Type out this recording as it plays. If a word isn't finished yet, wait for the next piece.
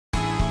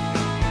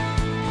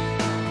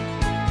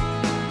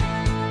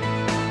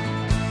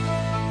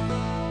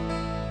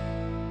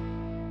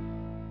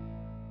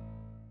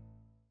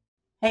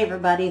Hey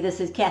everybody, this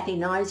is Cathy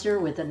Naiser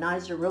with the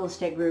Naiser Real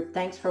Estate Group.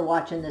 Thanks for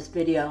watching this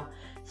video.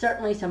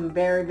 Certainly some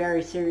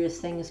very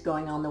serious things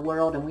going on in the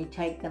world, and we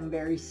take them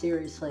very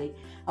seriously.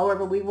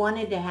 However, we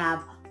wanted to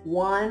have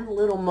one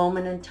little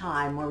moment in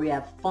time where we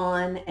have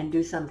fun and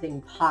do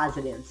something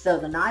positive. So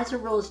the Naiser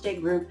Real Estate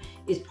Group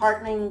is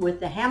partnering with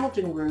the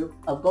Hamilton Group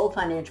of Gold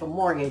Financial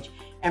Mortgage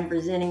and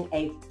presenting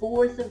a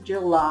 4th of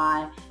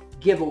July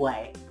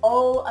giveaway.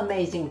 Oh,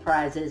 amazing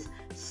prizes,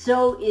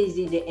 so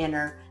easy to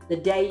enter. The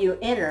day you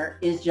enter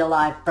is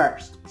July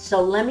 1st. So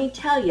let me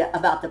tell you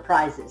about the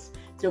prizes.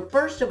 So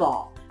first of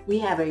all, we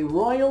have a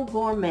Royal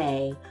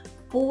Gourmet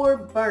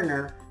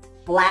 4-burner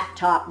flat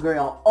top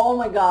grill. Oh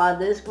my God,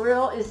 this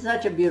grill is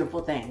such a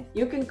beautiful thing.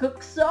 You can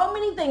cook so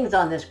many things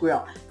on this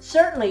grill.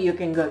 Certainly you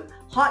can cook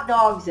hot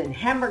dogs and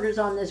hamburgers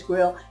on this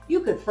grill. You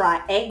could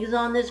fry eggs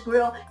on this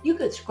grill. You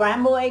could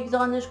scramble eggs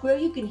on this grill.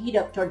 You can heat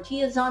up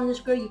tortillas on this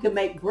grill. You can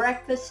make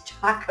breakfast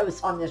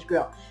tacos on this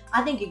grill.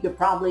 I think you could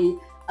probably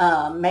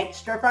make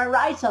stir-fry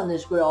rice on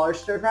this grill or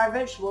stir-fry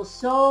vegetables.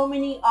 So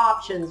many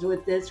options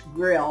with this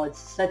grill. It's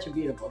such a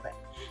beautiful thing.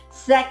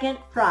 Second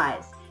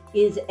prize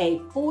is a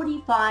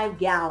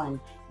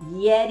 45-gallon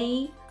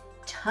Yeti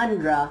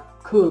Tundra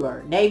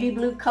cooler. Navy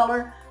blue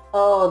color.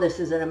 Oh, this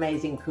is an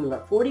amazing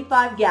cooler.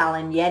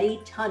 45-gallon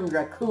Yeti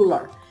Tundra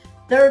cooler.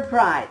 Third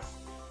prize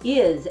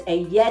is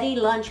a Yeti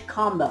lunch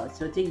combo.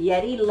 So it's a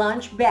Yeti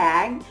lunch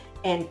bag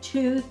and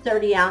two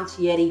 30-ounce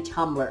Yeti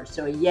tumblers.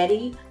 So a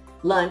Yeti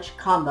lunch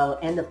combo.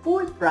 And the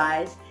fourth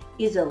prize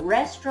is a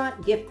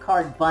restaurant gift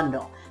card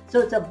bundle. So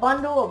it's a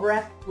bundle of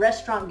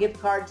restaurant gift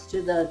cards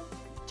to the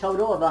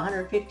total of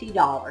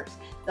 $150.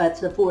 That's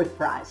the fourth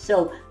prize.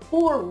 So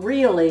 4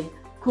 really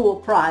cool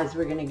prizes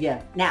we're going to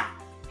give. Now,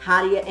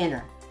 how do you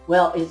enter?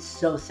 Well, it's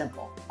so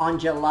simple. On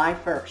July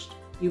 1st,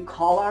 you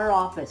call our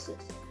offices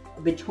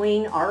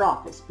between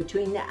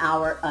the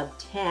hour of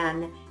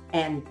 10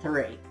 and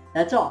 3.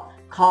 That's all.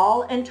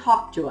 Call and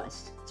talk to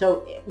us.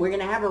 So we're going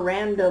to have a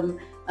random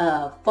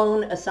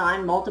phone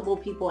assigned, multiple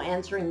people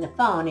answering the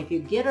phone. If you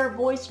get our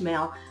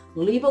voicemail,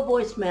 leave a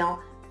voicemail.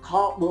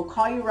 We'll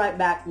call you right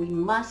back. We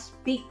must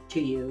speak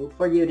to you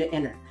for you to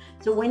enter.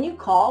 So when you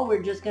call,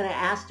 we're just going to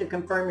ask to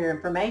confirm your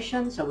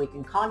information so we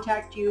can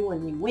contact you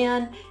when you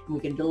win, and we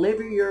can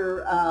deliver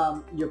your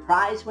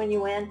prize when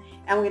you win,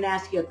 and we're going to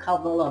ask you a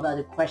couple of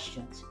other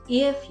questions.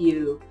 If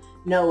you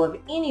know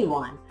of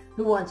anyone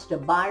who wants to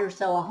buy or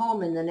sell a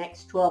home in the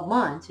next 12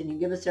 months and you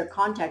give us their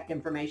contact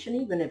information,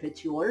 even if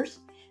it's yours,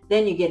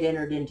 then you get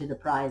entered into the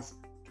prize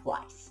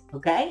twice.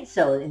 Okay,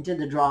 so into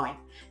the drawing.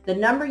 The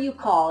number you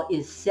call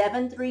is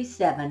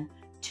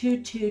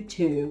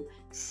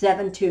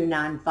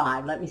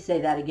 737-222-7295. Let me say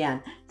that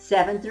again.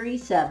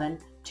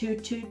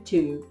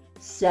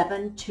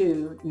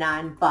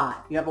 737-222-7295.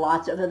 You have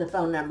lots of other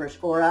phone numbers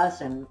for us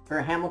and for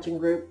Hamilton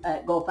Group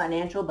at Gold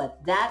Financial,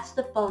 but that's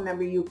the phone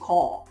number you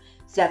call.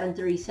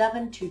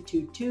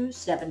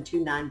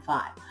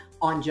 737-222-7295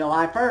 on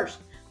July 1st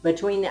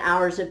between the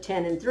hours of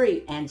 10 and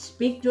 3, and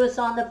speak to us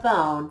on the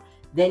phone,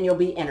 then you'll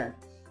be entered.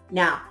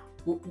 Now,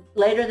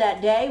 later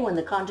that day when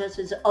the contest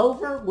is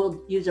over,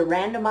 we'll use a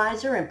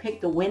randomizer and pick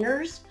the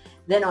winners.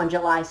 Then on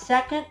July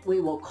 2nd,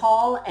 we will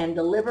call and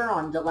deliver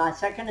on July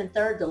 2nd and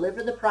 3rd,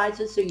 deliver the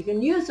prizes so you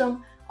can use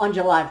them on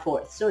July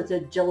 4th. So it's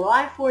a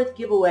July 4th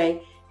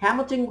giveaway.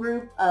 Hamilton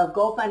Group of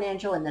Gold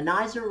Financial and the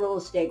Naiser Real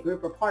Estate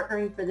Group are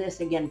partnering for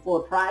this. Again,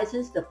 4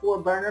 prizes: the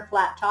 4-burner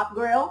flat top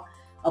grill,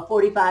 a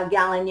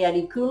 45-gallon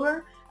Yeti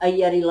cooler, a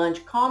Yeti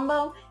lunch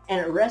combo,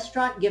 and a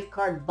restaurant gift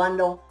card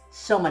bundle.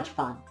 So much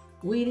fun.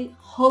 We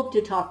hope to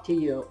talk to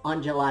you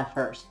on July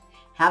 1st.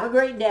 Have a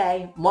great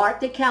day. Mark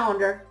the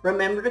calendar.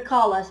 Remember to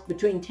call us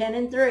between 10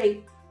 and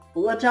 3.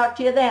 We'll talk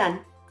to you then.